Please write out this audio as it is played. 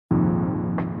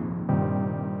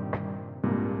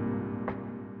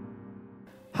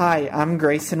Hi, I'm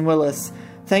Grayson Willis.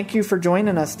 Thank you for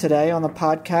joining us today on the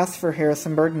podcast for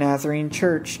Harrisonburg Nazarene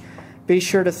Church. Be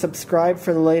sure to subscribe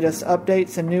for the latest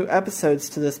updates and new episodes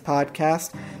to this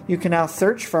podcast. You can now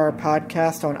search for our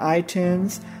podcast on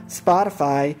iTunes,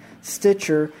 Spotify,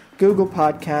 Stitcher, Google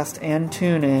Podcast, and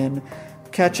TuneIn.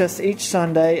 Catch us each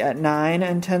Sunday at 9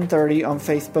 and 10:30 on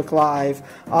Facebook Live.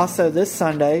 Also, this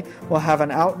Sunday, we'll have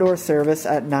an outdoor service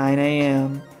at 9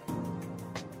 a.m.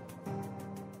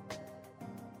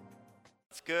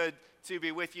 It's good to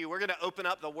be with you. We're going to open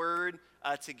up the Word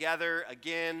together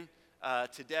again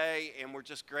today, and we're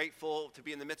just grateful to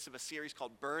be in the midst of a series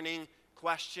called Burning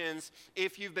Questions.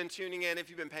 If you've been tuning in, if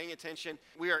you've been paying attention,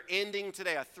 we are ending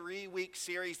today a 3-week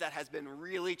series that has been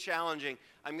really challenging.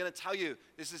 I'm going to tell you,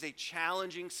 this is a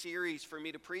challenging series for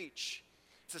me to preach.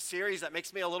 It's a series that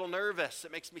makes me a little nervous.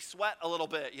 It makes me sweat a little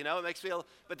bit,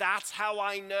 but that's how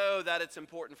I know that it's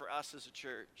important for us as a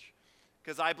church.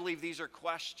 Because I believe these are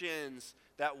questions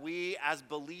that we as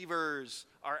believers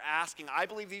are asking. I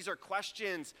believe these are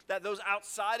questions that those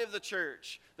outside of the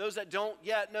church, those that don't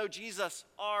yet know Jesus,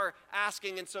 are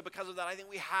asking. And so because of that, I think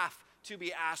we have to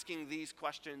be asking these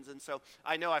questions. And so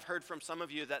I know I've heard from some of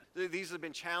you that these have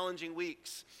been challenging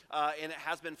weeks, and it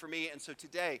has been for me. And so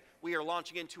today we are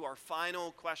launching into our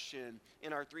final question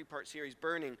in our 3-part series,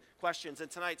 Burning Questions.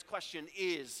 And tonight's question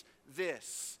is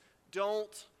this: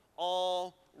 don't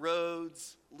all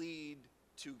roads lead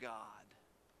to God?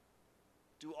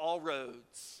 Do all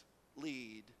roads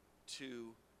lead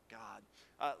to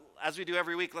God? As we do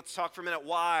every week, let's talk for a minute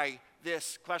why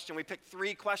this question. We picked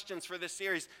 3 questions for this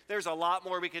series. There's a lot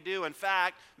more we could do. In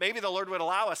fact, maybe the Lord would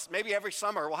allow us, maybe every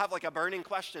summer we'll have like a burning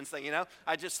questions thing,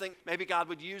 I just think maybe God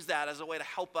would use that as a way to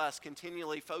help us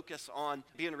continually focus on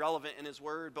being relevant in His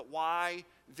Word. But why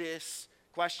this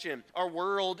question? Our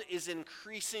world is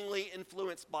increasingly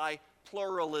influenced by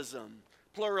pluralism.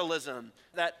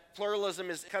 That pluralism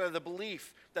is kind of the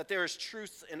belief that there is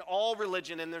truth in all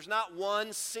religion, and there's not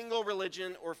one single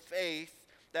religion or faith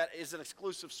that is an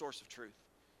exclusive source of truth.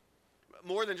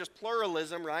 More than just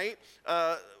pluralism, right?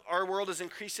 Our world is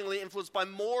increasingly influenced by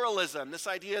moralism, this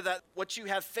idea that what you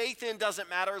have faith in doesn't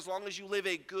matter as long as you live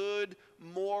a good,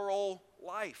 moral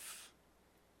life.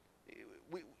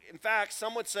 In fact,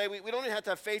 some would say we don't even have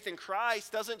to have faith in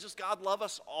Christ. Doesn't just God love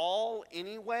us all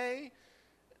anyway?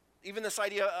 Even this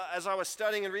idea, as I was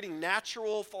studying and reading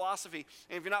natural philosophy,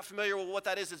 and if you're not familiar with what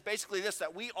that is, it's basically this: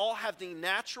 that we all have the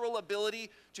natural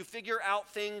ability to figure out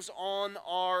things on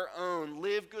our own,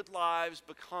 live good lives,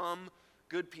 become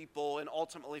good people, and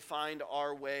ultimately find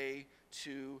our way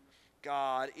to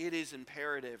God. It is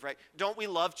imperative, right? Don't we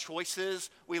love choices?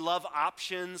 We love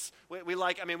options. We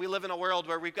live in a world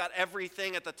where we've got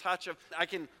everything at the touch of, I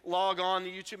can log on to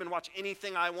YouTube and watch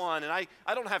anything I want. And I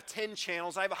don't have 10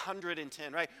 channels, I have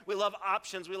 110, right? We love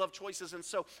options, we love choices. And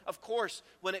so, of course,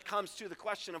 when it comes to the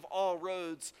question of all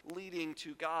roads leading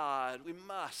to God, we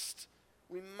must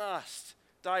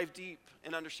dive deep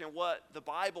and understand what the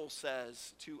Bible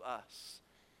says to us.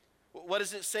 What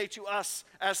does it say to us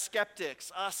as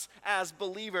skeptics, us as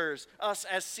believers, us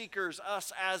as seekers,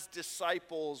 us as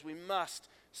disciples? We must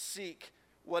seek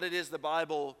what it is the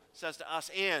Bible says to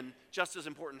us, and just as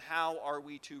important, how are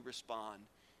we to respond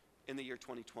in the year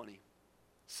 2020?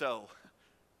 So,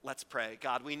 let's pray.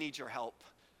 God, we need your help.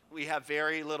 We have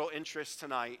very little interest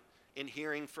tonight in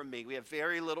hearing from me. We have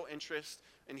very little interest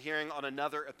in hearing on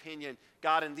another opinion.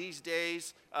 God, in these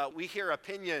days, we hear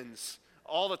opinions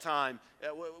all the time.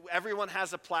 Everyone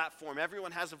has a platform.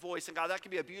 Everyone has a voice. And God, that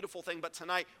can be a beautiful thing. But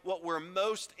tonight, what we're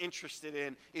most interested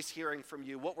in is hearing from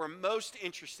you. What we're most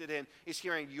interested in is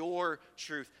hearing your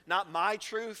truth. Not my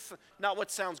truth, not what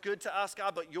sounds good to us,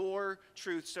 God, but your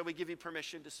truth. So we give you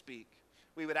permission to speak.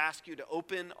 We would ask you to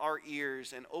open our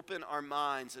ears and open our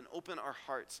minds and open our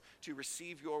hearts to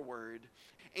receive your word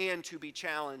and to be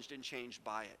challenged and changed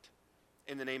by it.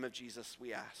 In the name of Jesus,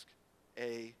 we ask.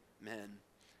 Amen.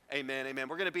 Amen, amen.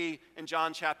 We're going to be in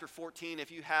John chapter 14. If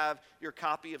you have your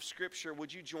copy of Scripture,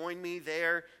 would you join me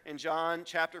there in John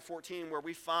chapter 14, where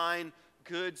we find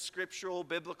good scriptural,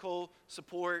 biblical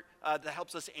support that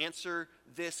helps us answer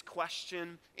this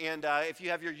question. And if you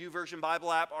have your YouVersion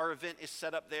Bible app, our event is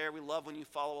set up there. We love when you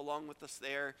follow along with us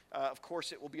there. Of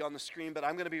course, it will be on the screen, but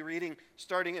I'm going to be reading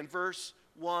starting in verse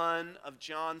 1 of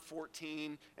John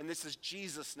 14, and this is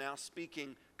Jesus now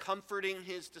speaking, comforting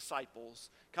his disciples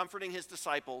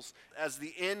as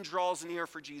the end draws near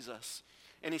for Jesus.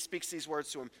 And he speaks these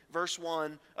words to him. Verse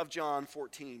 1 of John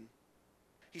 14.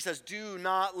 He says, "Do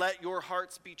not let your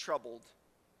hearts be troubled.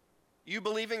 You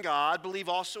believe in God, believe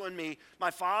also in me.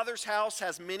 My Father's house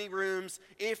has many rooms.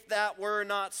 If that were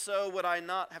not so, would I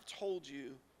not have told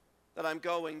you? that I'm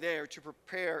going there to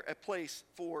prepare a place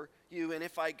for you. And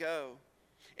if I go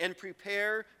and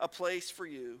prepare a place for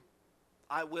you,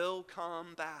 I will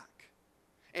come back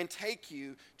and take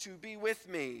you to be with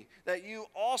me, that you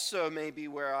also may be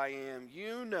where I am.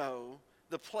 You know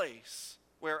the place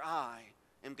where I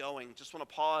am going. Just want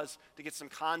to pause to get some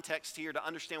context here to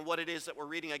understand what it is that we're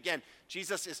reading. Again,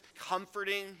 Jesus is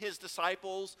comforting his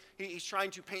disciples. He's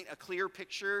trying to paint a clear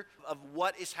picture of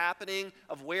what is happening,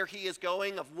 of where he is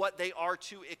going, of what they are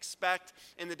to expect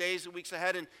in the days and weeks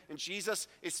ahead. And Jesus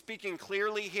is speaking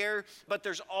clearly here, but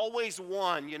there's always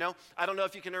one, I don't know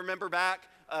if you can remember back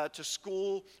to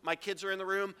school. My kids are in the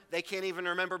room. They can't even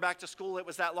remember back to school. It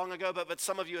was that long ago, but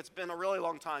some of you, it's been a really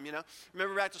long time,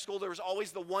 Remember back to school, there was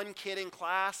always the one kid in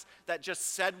class that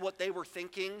just said what they were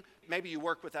thinking. Maybe you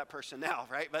work with that person now,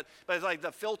 right? But it's like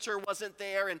the filter wasn't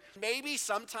there, and maybe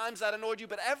sometimes that annoyed you,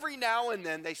 but every now and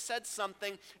then they said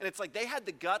something, and it's like they had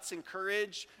the guts and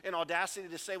courage and audacity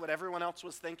to say what everyone else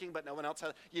was thinking, but no one else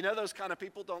had. Those kind of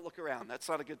people, don't look around. That's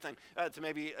not a good thing to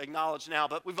maybe acknowledge now,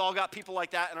 but we've all got people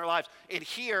like that in our lives. And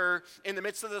here, in the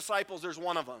midst of the disciples, there's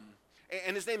one of them,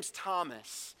 and his name's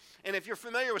Thomas. And if you're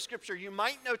familiar with Scripture, you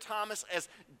might know Thomas as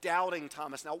Doubting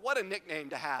Thomas. Now, what a nickname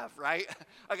to have, right?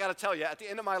 I got to tell you, at the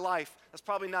end of my life, that's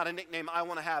probably not a nickname I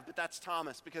want to have, but that's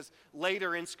Thomas, because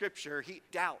later in Scripture, he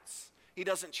doubts. He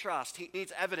doesn't trust. He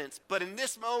needs evidence. But in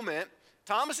this moment,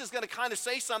 Thomas is going to kind of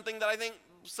say something that I think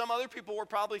some other people were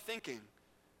probably thinking.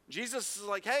 Jesus is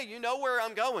like, hey, you know where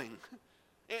I'm going.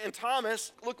 And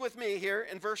Thomas, look with me here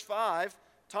in verse 5.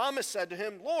 Thomas said to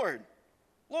him, Lord,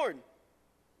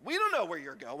 we don't know where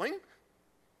you're going,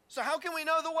 so how can we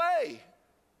know the way?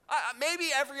 Maybe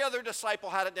every other disciple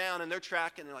had it down and they're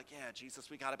tracking. They're like, yeah, Jesus,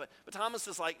 we got it. But Thomas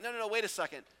is like, no, wait a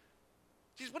second.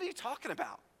 Jesus, what are you talking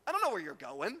about? I don't know where you're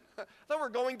going. I thought we were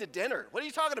going to dinner. What are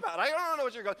you talking about? I don't know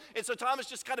where you're going. And so Thomas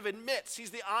just kind of admits he's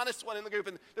the honest one in the group.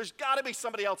 And there's got to be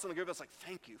somebody else in the group that's like,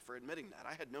 thank you for admitting that.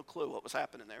 I had no clue what was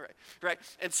happening there, right?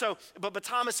 And so, but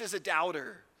Thomas is a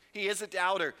doubter. He is a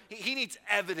doubter. He needs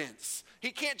evidence.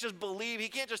 He can't just believe. He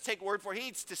can't just take word for it. He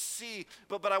needs to see.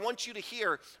 But I want you to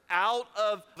hear, out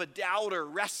of a doubter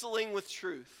wrestling with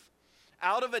truth,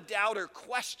 out of a doubter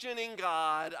questioning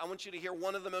God, I want you to hear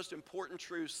one of the most important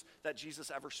truths that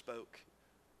Jesus ever spoke.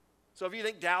 So if you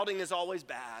think doubting is always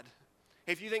bad,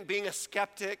 if you think being a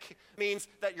skeptic means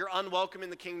that you're unwelcome in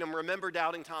the kingdom, remember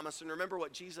Doubting Thomas and remember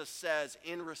what Jesus says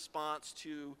in response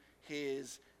to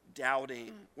his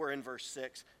doubting. We're in verse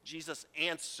 6. Jesus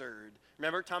answered.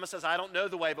 Remember, Thomas says, I don't know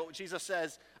the way, but Jesus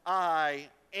says, I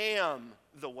am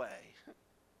the way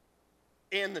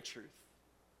and the truth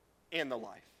and the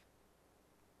life.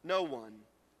 No one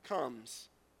comes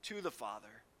to the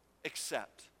Father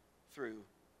except through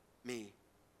me.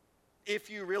 If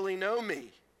you really know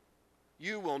me,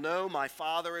 you will know my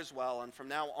Father as well, and from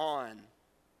now on,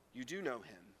 you do know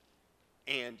him,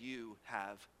 and you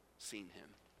have seen him.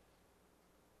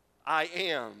 I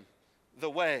am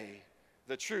the way,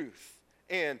 the truth,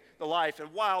 and the life.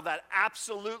 And while that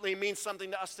absolutely means something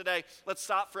to us today, let's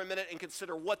stop for a minute and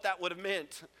consider what that would have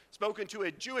meant, spoken to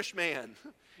a Jewish man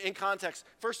in context.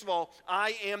 First of all,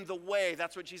 I am the way.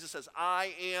 That's what Jesus says.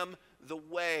 I am the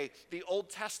way. The Old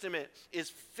Testament is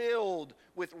filled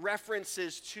with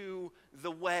references to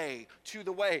the way,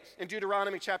 In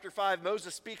Deuteronomy chapter 5,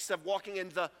 Moses speaks of walking in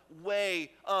the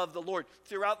way of the Lord.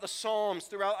 Throughout the Psalms,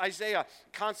 throughout Isaiah,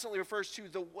 constantly refers to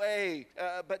the way.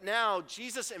 But now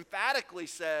Jesus emphatically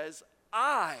says,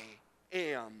 I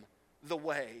am the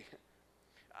way.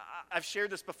 I've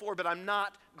shared this before, but I'm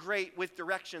not great with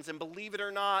directions. And believe it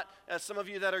or not, some of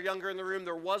you that are younger in the room,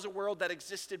 there was a world that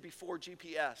existed before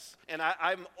GPS. And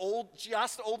I'm old,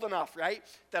 just old enough, right,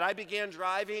 that I began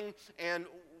driving and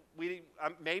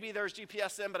maybe there was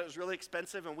GPS then, but it was really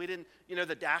expensive, and we didn't,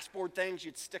 the dashboard things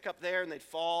you'd stick up there and they'd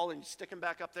fall and you stick them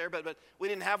back up there, but we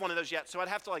didn't have one of those yet. So I'd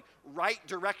have to write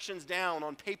directions down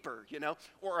on paper,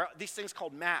 or these things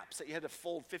called maps that you had to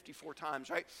fold 54 times,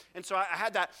 right? And so I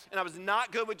had that, and I was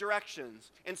not good with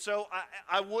directions. And so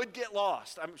I would get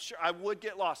lost. I'm sure I would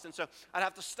get lost. And so I'd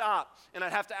have to stop and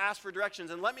I'd have to ask for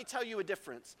directions. And let me tell you a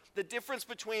difference. The difference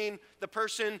between the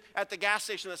person at the gas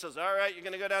station that says, all right, you're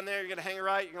going to go down there, you're going to hang a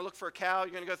right, you're going to look for a cow,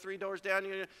 you're going to go 3 doors down,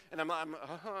 and and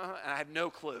I have no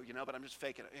clue, but I'm just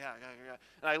faking it. Yeah.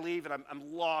 And I leave and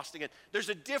I'm lost again. There's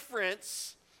a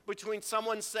difference between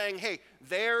someone saying, hey,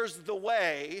 there's the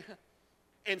way,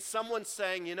 and someone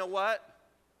saying, you know what?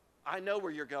 I know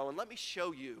where you're going. Let me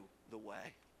show you the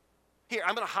way. Here,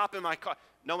 I'm going to hop in my car.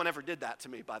 No one ever did that to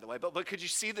me, by the way, but could you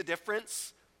see the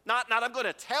difference? Not I'm going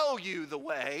to tell you the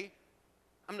way.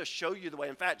 I'm going to show you the way.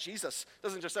 In fact, Jesus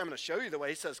doesn't just say, I'm going to show you the way.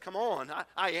 He says, come on,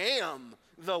 I am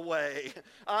the way.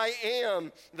 I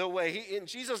am the way. And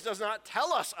Jesus does not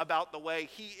tell us about the way.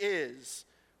 He is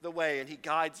the way, and he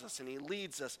guides us, and he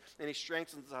leads us, and he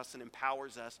strengthens us and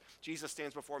empowers us. Jesus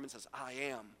stands before him and says, I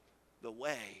am the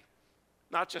way.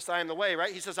 Not just I am the way,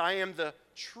 right? He says, I am the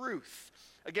truth.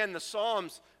 Again, the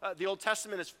Psalms, the Old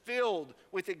Testament is filled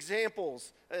with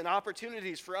examples and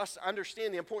opportunities for us to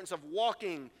understand the importance of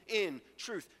walking in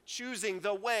truth, choosing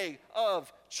the way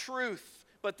of truth.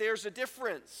 But there's a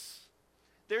difference.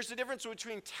 There's a difference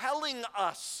between telling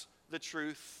us the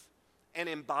truth and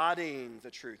embodying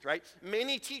the truth, right?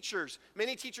 Many teachers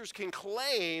can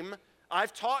claim,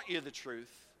 I've taught you the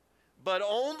truth, but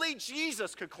only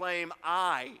Jesus could claim,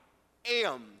 I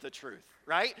am the truth.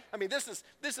 Right? I mean, this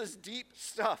is deep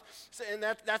stuff. And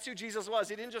that's who Jesus was.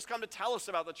 He didn't just come to tell us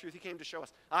about the truth. He came to show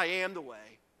us, I am the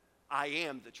way. I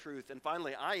am the truth. And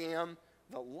finally, I am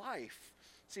the life.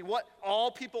 See, what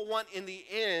all people want in the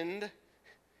end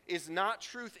is not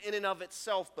truth in and of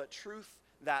itself, but truth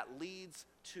that leads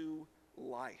to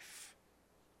life.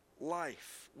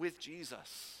 Life with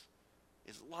Jesus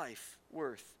is life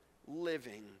worth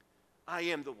living. I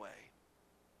am the way.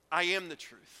 I am the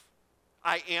truth.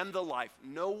 I am the life.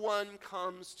 No one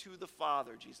comes to the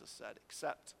Father, Jesus said,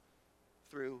 except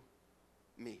through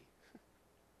me.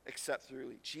 Except through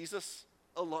me. Jesus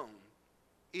alone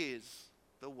is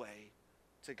the way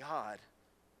to God.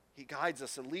 He guides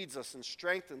us and leads us and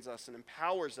strengthens us and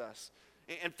empowers us.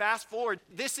 And fast forward,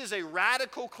 this is a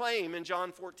radical claim in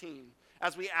John 14.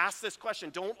 As we ask this question,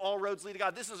 don't all roads lead to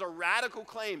God? This is a radical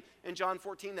claim in John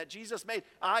 14 that Jesus made.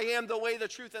 I am the way, the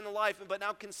truth, and the life. But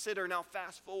now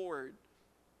fast forward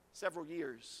several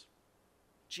years.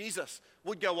 Jesus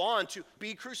would go on to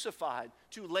be crucified,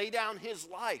 to lay down his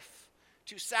life,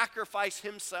 to sacrifice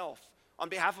himself on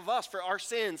behalf of us for our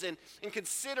sins. And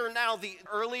consider now the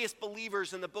earliest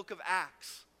believers in the book of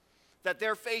Acts, that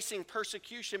they're facing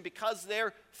persecution because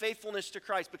their faithfulness to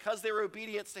Christ, because their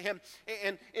obedience to him.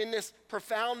 And in this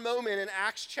profound moment in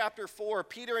Acts chapter 4,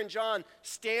 Peter and John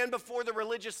stand before the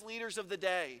religious leaders of the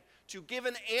day to give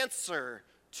an answer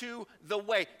to the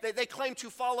way. They claim to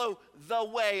follow the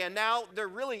way, and now their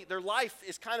life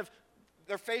is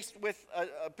they're faced with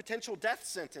a potential death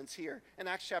sentence here in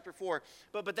Acts chapter 4.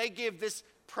 But they give this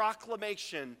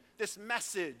proclamation, this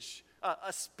message,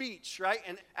 a speech, right?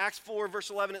 In Acts 4, verse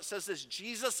 11, it says this,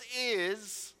 Jesus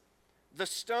is the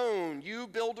stone you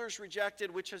builders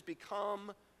rejected, which has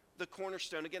become the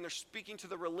cornerstone. Again, they're speaking to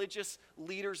the religious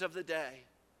leaders of the day.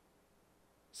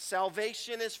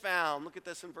 Salvation is found, look at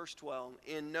this in verse 12,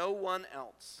 in no one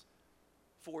else,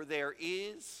 for there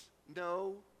is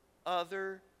no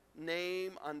other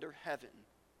name under heaven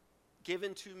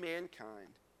given to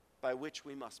mankind by which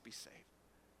we must be saved.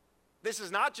 This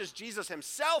is not just Jesus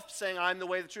himself saying, I'm the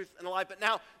way, the truth, and the life, but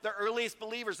now the earliest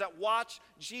believers that watched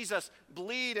Jesus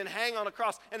bleed and hang on a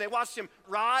cross, and they watched him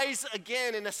rise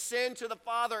again and ascend to the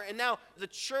Father, and now the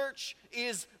church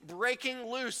is breaking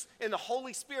loose, and the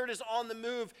Holy Spirit is on the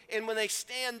move, and when they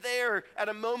stand there at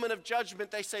a moment of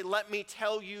judgment, they say, let me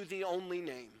tell you the only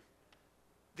name.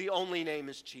 The only name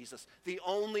is Jesus. The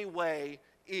only way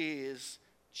is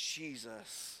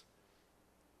Jesus.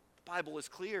 The Bible is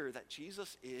clear that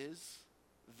Jesus is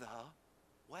the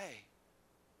way.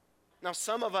 Now,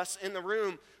 some of us in the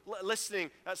room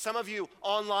listening, some of you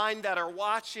online that are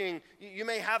watching, you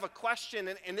may have a question,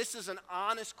 and this is an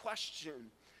honest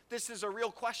question. This is a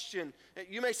real question.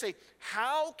 You may say,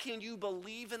 how can you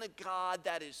believe in a God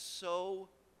that is so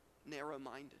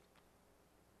narrow-minded?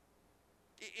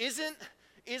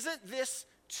 Isn't this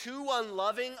too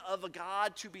unloving of a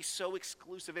God to be so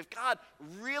exclusive? If God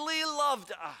really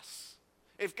loved us,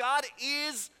 if God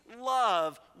is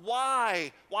love,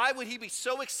 why? Why would he be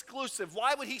so exclusive?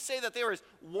 Why would he say that there is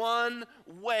one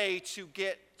way to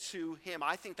get to him?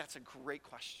 I think that's a great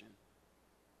question.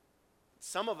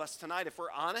 Some of us tonight, if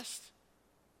we're honest,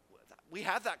 we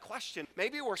have that question.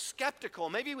 Maybe we're skeptical.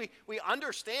 Maybe we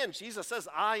understand Jesus says,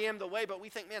 I am the way, but we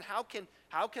think, man, how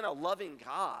can a loving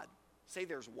God say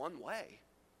there's one way?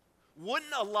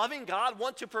 Wouldn't a loving God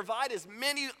want to provide as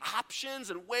many options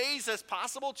and ways as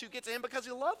possible to get to him because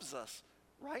he loves us,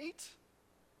 right?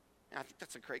 And I think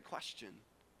that's a great question.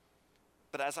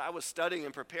 But as I was studying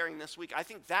and preparing this week, I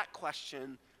think that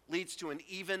question leads to an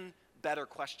even better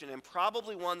question, and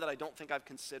probably one that I don't think I've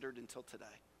considered until today.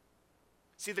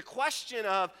 See, the question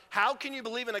of how can you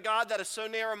believe in a God that is so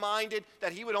narrow-minded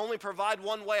that he would only provide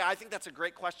one way, I think that's a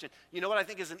great question. You know what I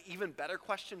think is an even better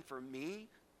question for me?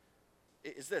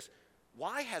 Is this: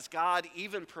 why has God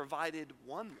even provided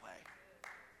one way?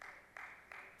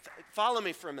 Follow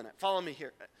me for a minute. Follow me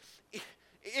here.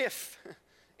 If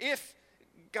If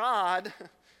God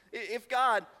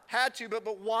had to,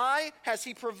 but why has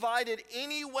he provided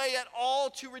any way at all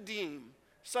to redeem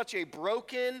such a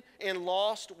broken and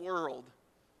lost world?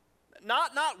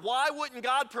 Not why wouldn't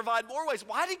God provide more ways?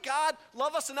 Why did God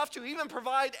love us enough to even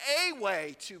provide a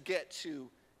way to get to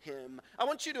him? I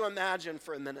want you to imagine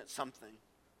for a minute something.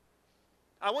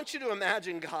 I want you to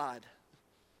imagine God.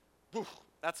 Whew,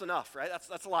 that's enough, right?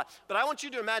 That's a lot. But I want you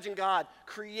to imagine God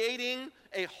creating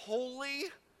a holy,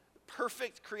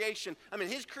 perfect creation. I mean,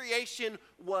 his creation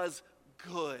was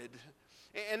good.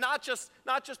 And not just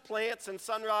plants and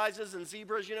sunrises and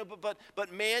zebras,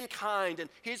 but mankind, and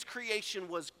his creation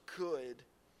was good.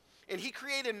 And he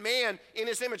created man in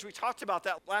his image. We talked about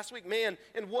that last week, man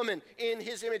and woman in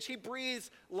his image. He breathes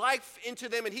life into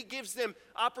them, and he gives them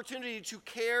opportunity to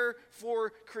care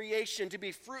for creation, to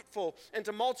be fruitful and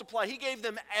to multiply. He gave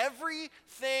them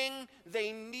everything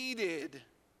they needed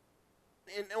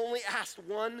and only asked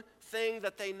one thing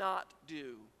that they not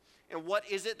do. And what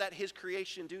is it that his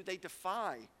creation do? They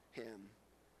defy him.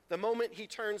 The moment he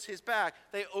turns his back,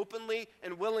 they openly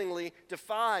and willingly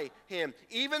defy him.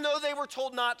 Even though they were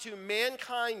told not to,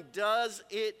 mankind does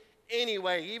it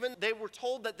anyway. Even they were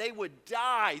told that they would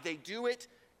die, they do it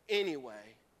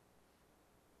anyway.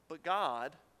 But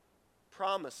God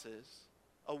promises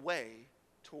a way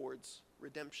towards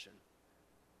redemption.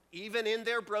 Even in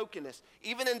their brokenness,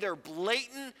 even in their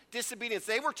blatant disobedience.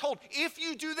 They were told, if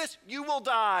you do this, you will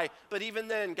die. But even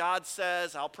then, God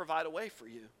says, I'll provide a way for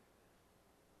you.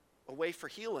 A way for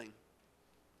healing.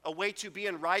 A way to be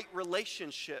in right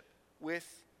relationship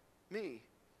with me.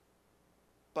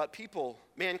 But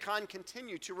mankind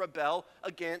continue to rebel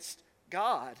against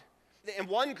God. And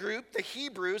one group, the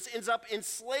Hebrews, ends up in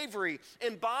slavery,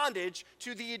 in bondage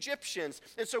to the Egyptians.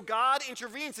 And so God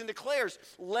intervenes and declares,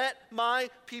 let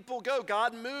my people go.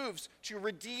 God moves to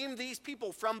redeem these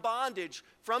people from bondage,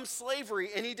 from slavery.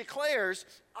 And he declares,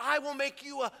 I will make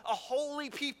you a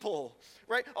holy people,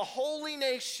 right? A holy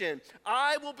nation.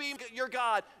 I will be your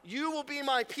God. You will be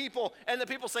my people. And the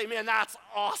people say, man, that's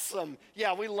awesome.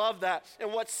 Yeah, we love that.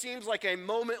 And what seems like a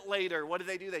moment later, what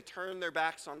do? They turn their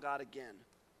backs on God again.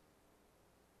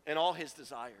 And all his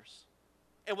desires.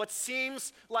 And what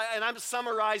seems like, and I'm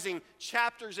summarizing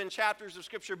chapters and chapters of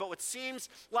Scripture, but what seems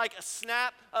like a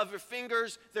snap of your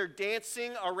fingers, they're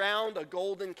dancing around a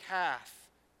golden calf,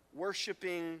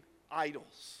 worshiping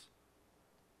idols.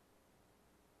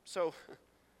 So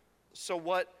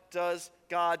what does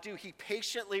God do? He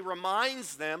patiently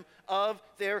reminds them of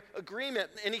their agreement,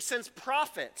 and he sends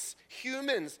prophets,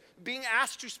 humans, being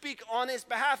asked to speak on his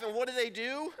behalf. And what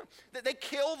do? They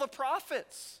kill the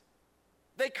prophets.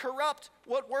 They corrupt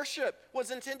what worship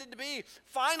was intended to be.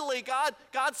 Finally, God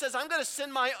says, I'm going to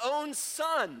send my own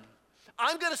son.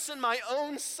 I'm going to send my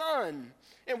own son.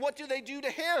 And what do they do to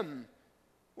him?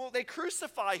 Well, they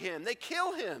crucify him. They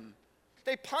kill him.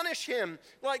 They punish him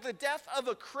like the death of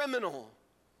a criminal.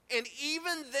 And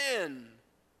even then,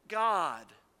 God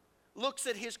looks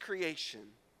at his creation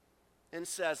and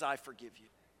says, I forgive you.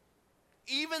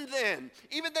 Even then,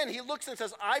 he looks and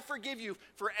says, I forgive you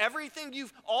for everything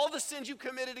all the sins you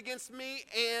committed against me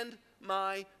and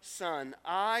my son.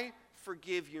 I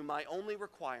forgive you. My only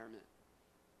requirement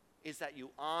is that you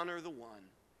honor the one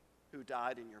who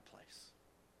died in your place.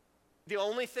 The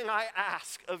only thing I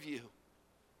ask of you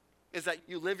is that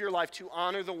you live your life to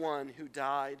honor the one who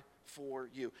died for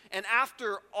you. And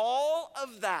after all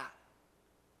of that,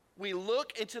 we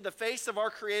look into the face of our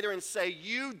Creator and say,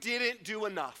 you didn't do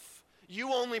enough.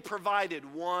 You only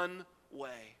provided one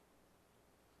way.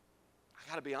 I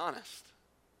got to be honest.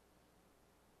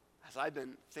 As I've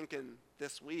been thinking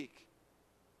this week,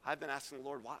 I've been asking the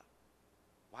Lord,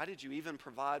 why did you even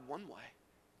provide one way?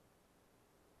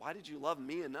 Why did you love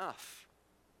me enough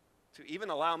to even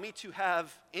allow me to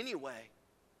have any way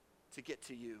to get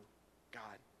to you, God?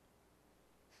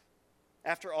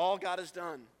 After all God has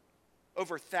done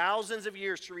over thousands of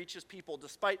years to reach his people,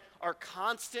 despite our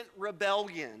constant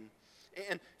rebellion,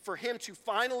 and for him to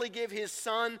finally give his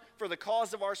son for the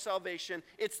cause of our salvation,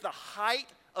 it's the height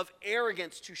of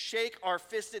arrogance to shake our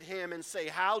fist at him and say,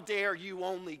 how dare you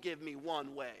only give me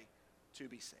one way to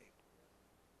be saved?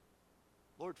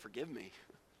 Lord, forgive me.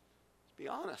 Be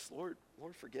honest, Lord,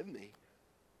 forgive me.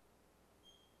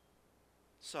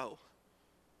 So,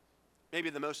 maybe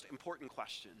the most important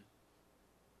question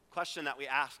that we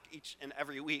ask each and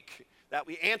every week, that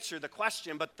we answer the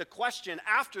question, but the question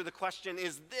after the question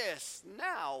is this: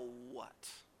 now what?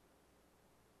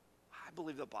 I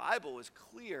believe the Bible is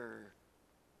clear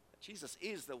that Jesus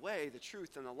is the way, the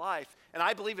truth, and the life. And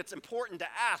I believe it's important to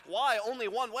ask, why only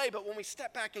one way? But when we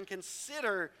step back and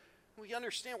consider, we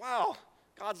understand, wow,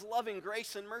 God's loving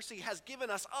grace and mercy has given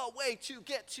us a way to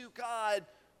get to God.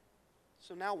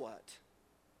 So now what?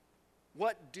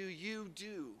 What do you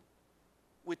do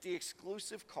with the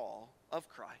exclusive call of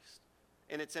Christ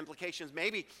and its implications?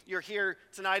 Maybe you're here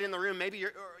tonight in the room, maybe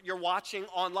you're watching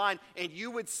online, and you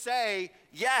would say,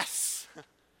 yes.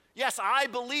 Yes, I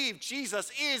believe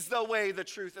Jesus is the way, the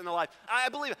truth, and the life. I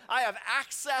believe I have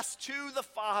access to the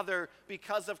Father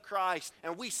because of Christ,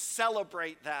 and we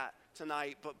celebrate that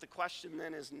tonight. But the question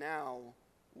then is, now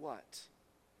what?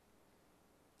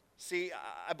 See,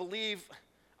 I believe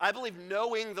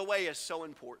knowing the way is so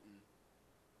important.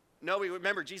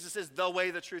 Remember, Jesus is the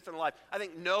way, the truth, and the life. I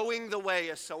think knowing the way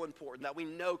is so important, that we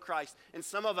know Christ. And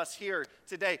some of us here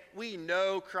today, we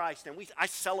know Christ, and I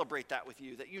celebrate that with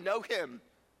you, that you know him,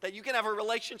 that you can have a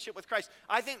relationship with Christ.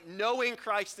 I think knowing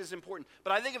Christ is important.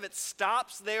 But I think if it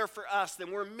stops there for us,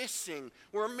 then we're missing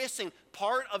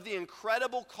part of the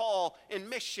incredible call and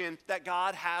mission that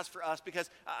God has for us. Because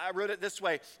I wrote it this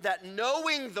way, that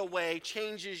knowing the way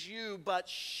changes you, but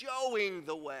showing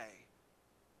the way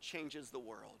changes the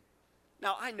world.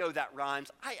 Now, I know that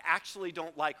rhymes. I actually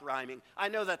don't like rhyming. I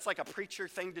know that's like a preacher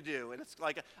thing to do. And it's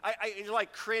like, I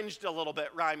cringed a little bit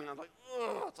rhyming. I'm like,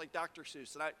 oh, it's like Dr.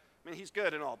 Seuss. And I mean, he's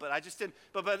good and all, but I just didn't.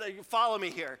 But follow me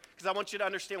here, because I want you to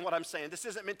understand what I'm saying. This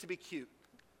isn't meant to be cute.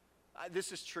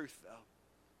 This is truth,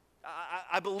 though.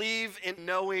 I believe in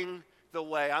knowing the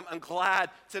way. I'm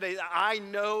glad today that I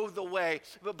know the way.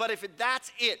 But if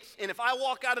that's it, and if I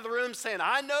walk out of the room saying,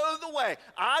 I know the way,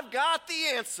 I've got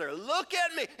the answer, look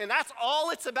at me, and that's all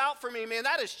it's about for me, man,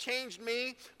 that has changed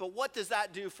me. But what does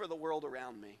that do for the world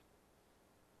around me?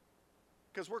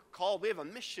 Because we have a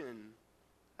mission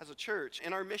as a church,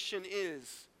 and our mission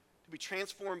is to be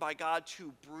transformed by God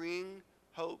to bring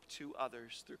hope to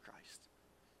others through Christ.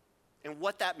 And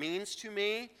what that means to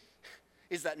me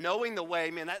is that knowing the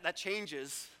way, man, that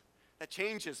changes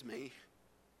me.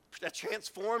 That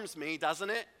transforms me, doesn't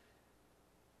it?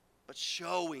 But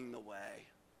showing the way,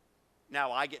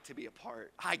 now I get to be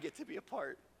a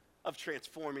part of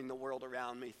transforming the world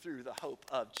around me through the hope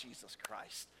of Jesus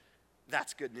Christ.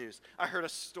 That's good news. I heard a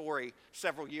story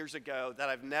several years ago that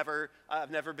I've never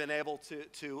been able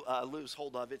to lose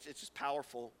hold of. It's just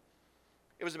powerful.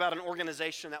 It was about an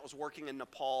organization that was working in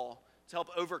Nepal to help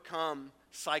overcome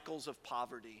cycles of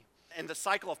poverty. And the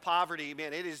cycle of poverty,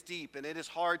 man, it is deep and it is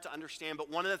hard to understand. But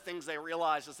one of the things they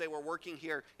realized as they were working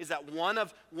here is that one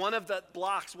of the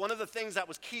blocks, one of the things that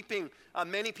was keeping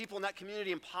many people in that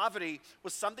community in poverty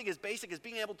was something as basic as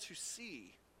being able to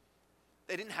see.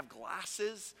 They didn't have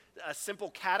glasses, simple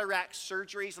cataract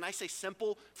surgeries. And I say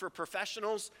simple for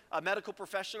professionals, medical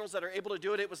professionals that are able to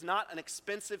do it. It was not an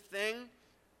expensive thing.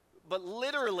 But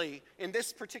literally, in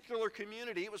this particular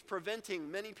community, it was preventing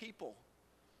many people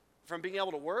from being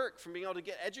able to work, from being able to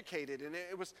get educated. And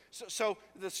it was so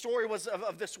the story was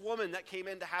of this woman that came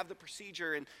in to have the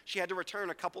procedure, and she had to return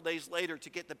a couple days later to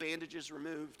get the bandages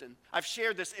removed. And I've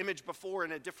shared this image before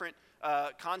in a different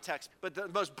context, but the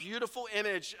most beautiful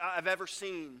image I've ever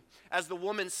seen, as the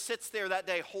woman sits there that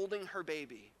day holding her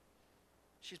baby.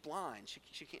 She's blind.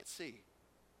 She can't see.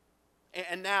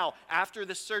 And now, after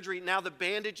the surgery, now the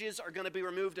bandages are going to be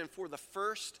removed, and for the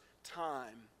first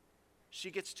time,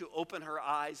 she gets to open her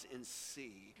eyes and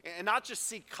see. And not just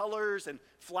see colors and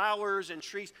flowers and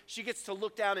trees. She gets to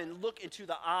look down and look into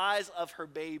the eyes of her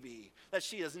baby. That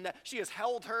she has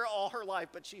held her all her life,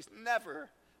 but she's never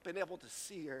been able to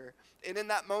see her. And in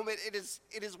that moment, it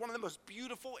is one of the most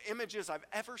beautiful images I've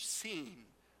ever seen.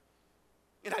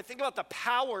 And I think about the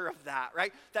power of that,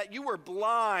 right? That you were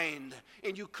blind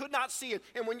and you could not see it.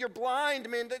 And when you're blind,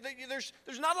 man, there's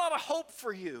not a lot of hope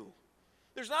for you.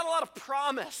 There's not a lot of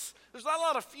promise. There's not a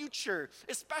lot of future,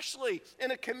 especially in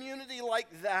a community like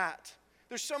that.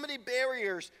 There's so many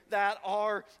barriers that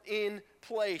are in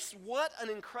place. What an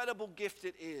incredible gift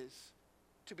it is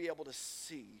to be able to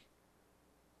see.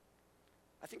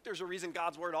 I think there's a reason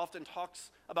God's word often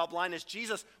talks about blindness.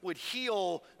 Jesus would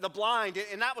heal the blind,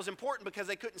 and that was important because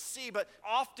they couldn't see, but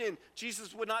often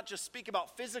Jesus would not just speak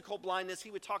about physical blindness,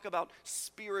 he would talk about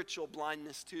spiritual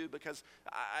blindness too, because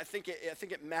I think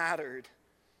it mattered.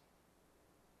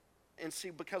 And see,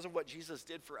 because of what Jesus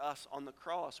did for us on the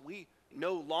cross, we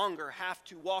no longer have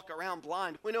to walk around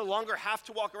blind. We no longer have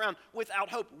to walk around without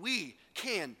hope. We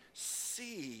can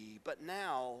see, but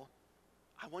now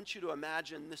I want you to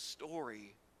imagine this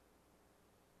story.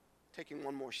 Taking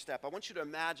one more step, I want you to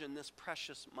imagine this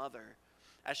precious mother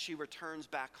as she returns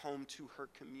back home to her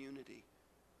community.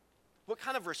 What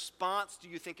kind of response do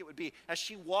you think it would be as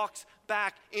she walks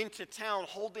back into town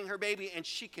holding her baby and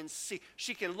she can see,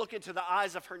 she can look into the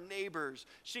eyes of her neighbors,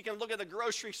 she can look at the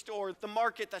grocery store, the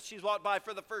market that she's walked by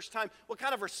for the first time? What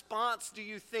kind of response do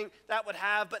you think that would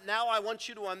have? But now I want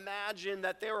you to imagine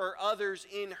that there are others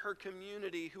in her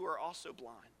community who are also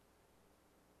blind.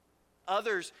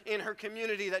 Others in her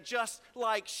community that just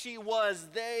like she was,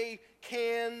 they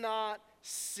cannot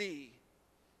see.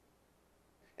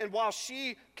 And while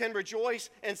she can rejoice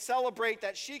and celebrate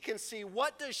that she can see,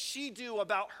 what does she do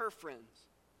about her friends?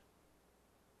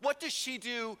 What does she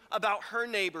do about her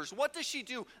neighbors? What does she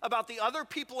do about the other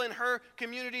people in her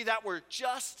community that were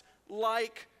just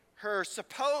like her?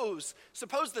 Suppose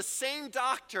the same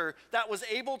doctor that was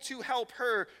able to help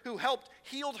her, who helped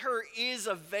heal her, is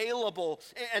available.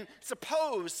 And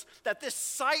suppose that this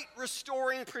sight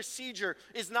restoring procedure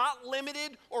is not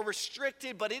limited or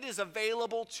restricted, but it is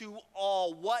available to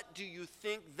all. What do you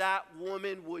think that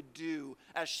woman would do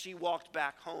as she walked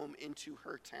back home into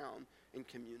her town and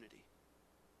community?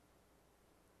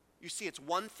 You see, it's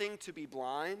one thing to be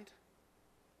blind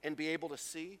and be able to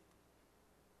see.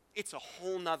 It's a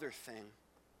whole nother thing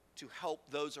to help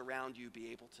those around you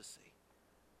be able to see.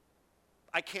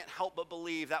 I can't help but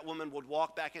believe that woman would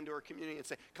walk back into her community and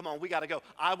say, come on, we got to go.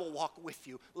 I will walk with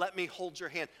you. Let me hold your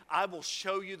hand. I will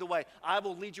show you the way. I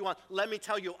will lead you on. Let me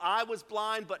tell you, I was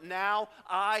blind, but now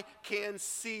I can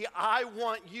see. I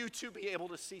want you to be able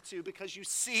to see too, because you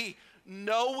see,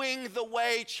 knowing the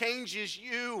way changes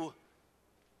you.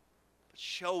 But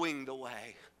showing the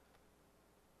way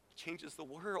changes the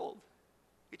world.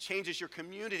 It changes your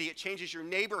community, it changes your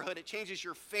neighborhood, it changes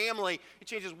your family, it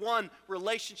changes one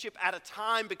relationship at a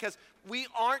time, because we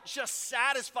aren't just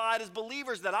satisfied as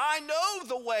believers that I know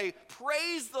the way.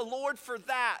 Praise the Lord for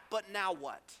that. But now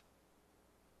what?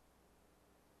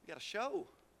 You got to show.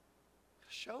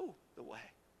 Show the way.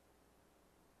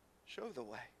 Show the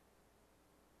way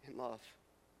in love.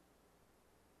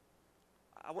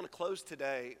 I want to close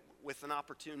today with an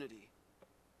opportunity.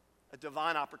 A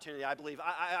divine opportunity, I believe.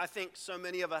 I think so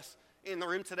many of us in the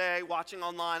room today, watching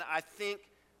online, I think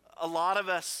a lot of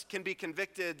us can be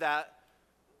convicted that,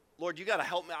 Lord, you got to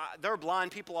help me. There are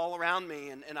blind people all around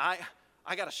me, and I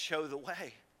got to show the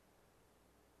way.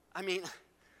 I mean,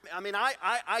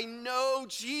 I know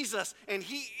Jesus, and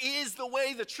he is the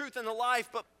way, the truth, and the life,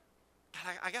 but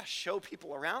God, I got to show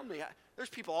people around me. There's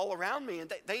people all around me,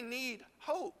 and they need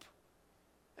hope.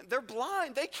 They're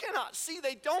blind. They cannot see.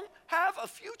 They don't have a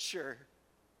future.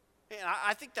 And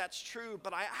I think that's true,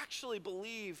 but I actually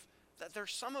believe that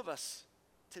there's some of us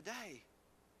today.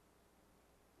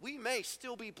 We may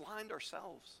still be blind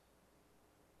ourselves.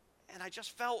 And I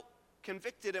just felt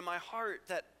convicted in my heart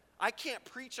that I can't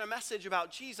preach a message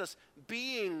about Jesus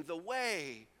being the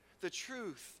way, the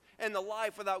truth, and the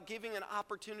life without giving an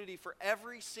opportunity for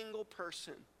every single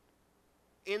person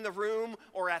in the room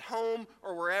or at home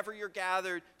or wherever you're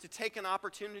gathered to take an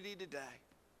opportunity today.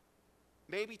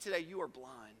 Maybe today you are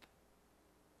blind.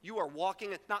 You are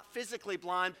walking, not physically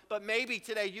blind, but maybe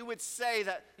today you would say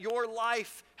that your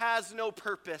life has no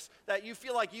purpose, that you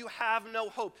feel like you have no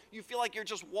hope. You feel like you're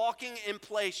just walking in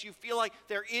place. You feel like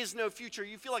there is no future.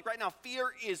 You feel like right now fear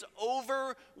is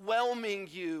overwhelming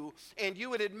you. And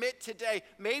you would admit today,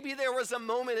 maybe there was a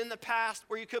moment in the past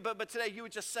where you could, but today you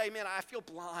would just say, man, I feel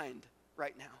blind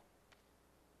right now.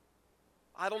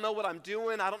 I don't know what I'm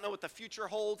doing. I don't know what the future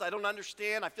holds. I don't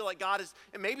understand. I feel like God is,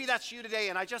 and maybe that's you today,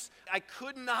 and I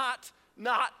could not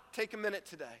take a minute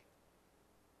today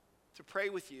to pray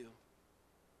with you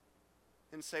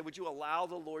and say, would you allow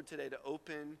the Lord today to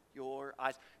open your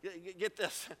eyes? Get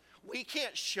this. We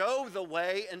can't show the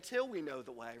way until we know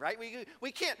the way, right?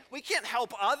 We can't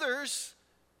help others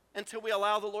until we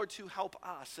allow the Lord to help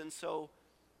us. And so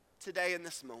today in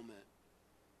this moment,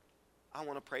 I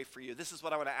want to pray for you. This is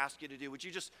what I want to ask you to do. Would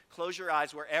you just close your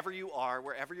eyes wherever you are,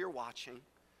 wherever you're watching?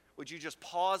 Would you just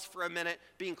pause for a minute?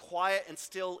 Being quiet and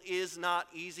still is not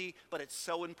easy, but it's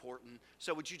so important.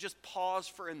 So would you just pause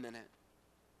for a minute?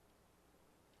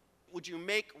 Would you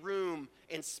make room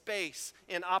and space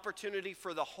and opportunity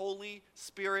for the Holy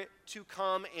Spirit to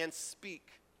come and speak,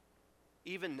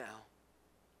 even now?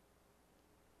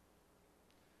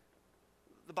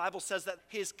 The Bible says that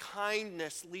his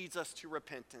kindness leads us to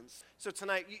repentance. So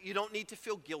tonight, you don't need to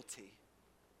feel guilty.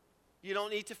 You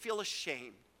don't need to feel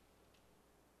ashamed.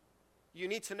 You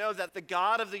need to know that the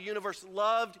God of the universe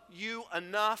loved you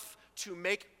enough to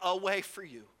make a way for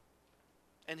you.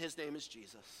 And his name is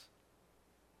Jesus.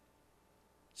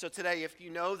 So today, if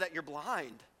you know that you're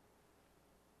blind,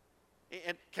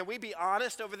 and can we be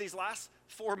honest, over these last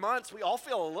 4 months, we all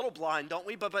feel a little blind, don't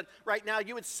we? But right now,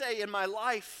 you would say, in my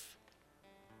life,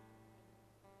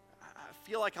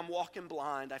 feel like I'm walking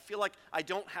blind. I feel like I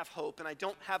don't have hope and I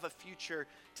don't have a future.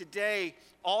 Today,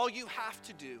 all you have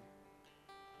to do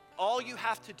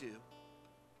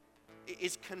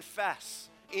is confess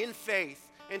in faith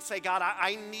and say, God,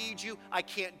 I need you. I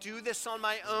can't do this on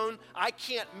my own. I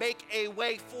can't make a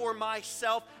way for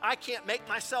myself. I can't make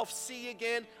myself see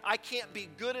again. I can't be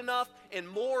good enough and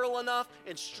moral enough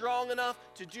and strong enough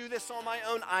to do this on my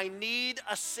own. I need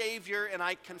a Savior, and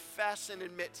I confess and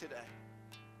admit today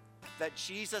that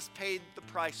Jesus paid the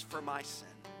price for my sin.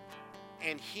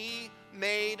 And He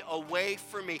made a way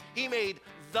for me. He made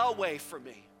the way for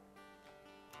me.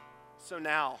 So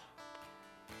now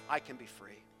I can be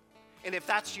free. And if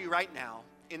that's you right now,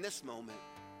 in this moment,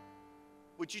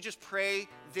 would you just pray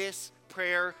this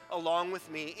prayer along with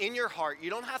me in your heart? You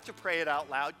don't have to pray it out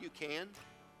loud. You can.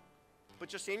 But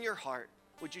just in your heart,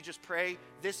 would you just pray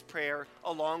this prayer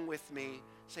along with me?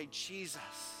 Say, Jesus,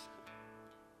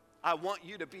 I want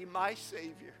you to be my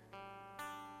Savior.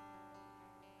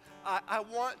 I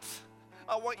want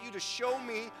you to show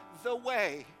me the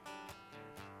way.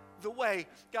 The way.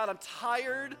 God, I'm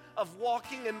tired of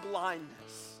walking in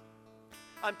blindness.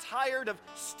 I'm tired of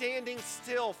standing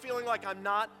still, feeling like I'm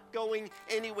not going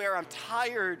anywhere. I'm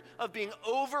tired of being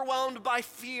overwhelmed by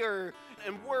fear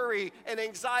and worry and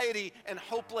anxiety and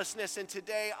hopelessness. And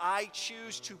today I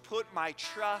choose to put my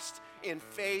trust and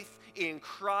faith in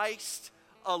Christ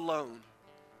alone.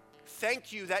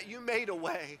 Thank you that you made a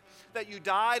way, that you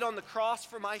died on the cross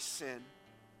for my sin.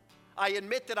 I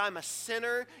admit that I'm a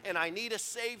sinner and I need a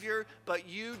Savior, but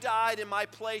you died in my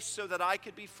place so that I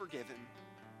could be forgiven.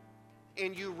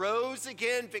 And you rose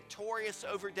again victorious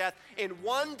over death. And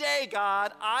one day,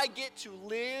 God, I get to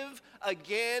live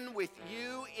again with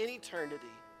you in eternity.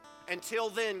 Until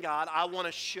then, God, I want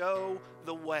to show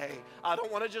the way. I don't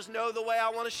want to just know the way, I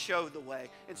want to show the way.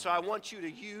 And so I want you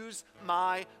to use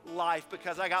my life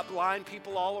because I got blind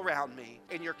people all around me.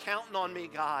 And you're counting on me,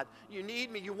 God. You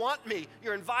need me, you want me.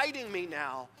 You're inviting me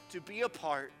now to be a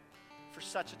part for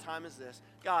such a time as this.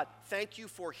 God, thank you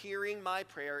for hearing my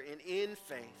prayer, and in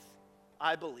faith,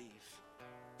 I believe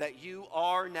that you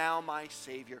are now my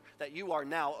Savior, that you are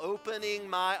now opening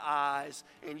my eyes,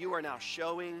 and you are now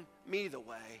showing me the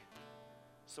way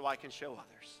so I can show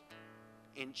others.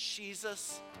 In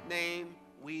Jesus' name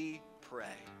we pray.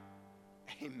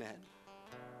 Amen.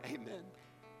 Amen.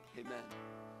 Amen.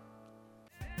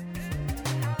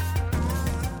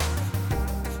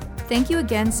 Thank you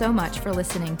again so much for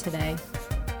listening today.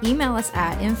 Email us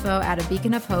at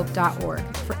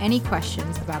info@abeaconofhope.org for any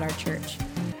questions about our church.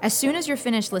 As soon as you're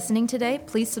finished listening today,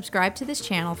 please subscribe to this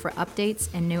channel for updates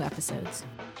and new episodes.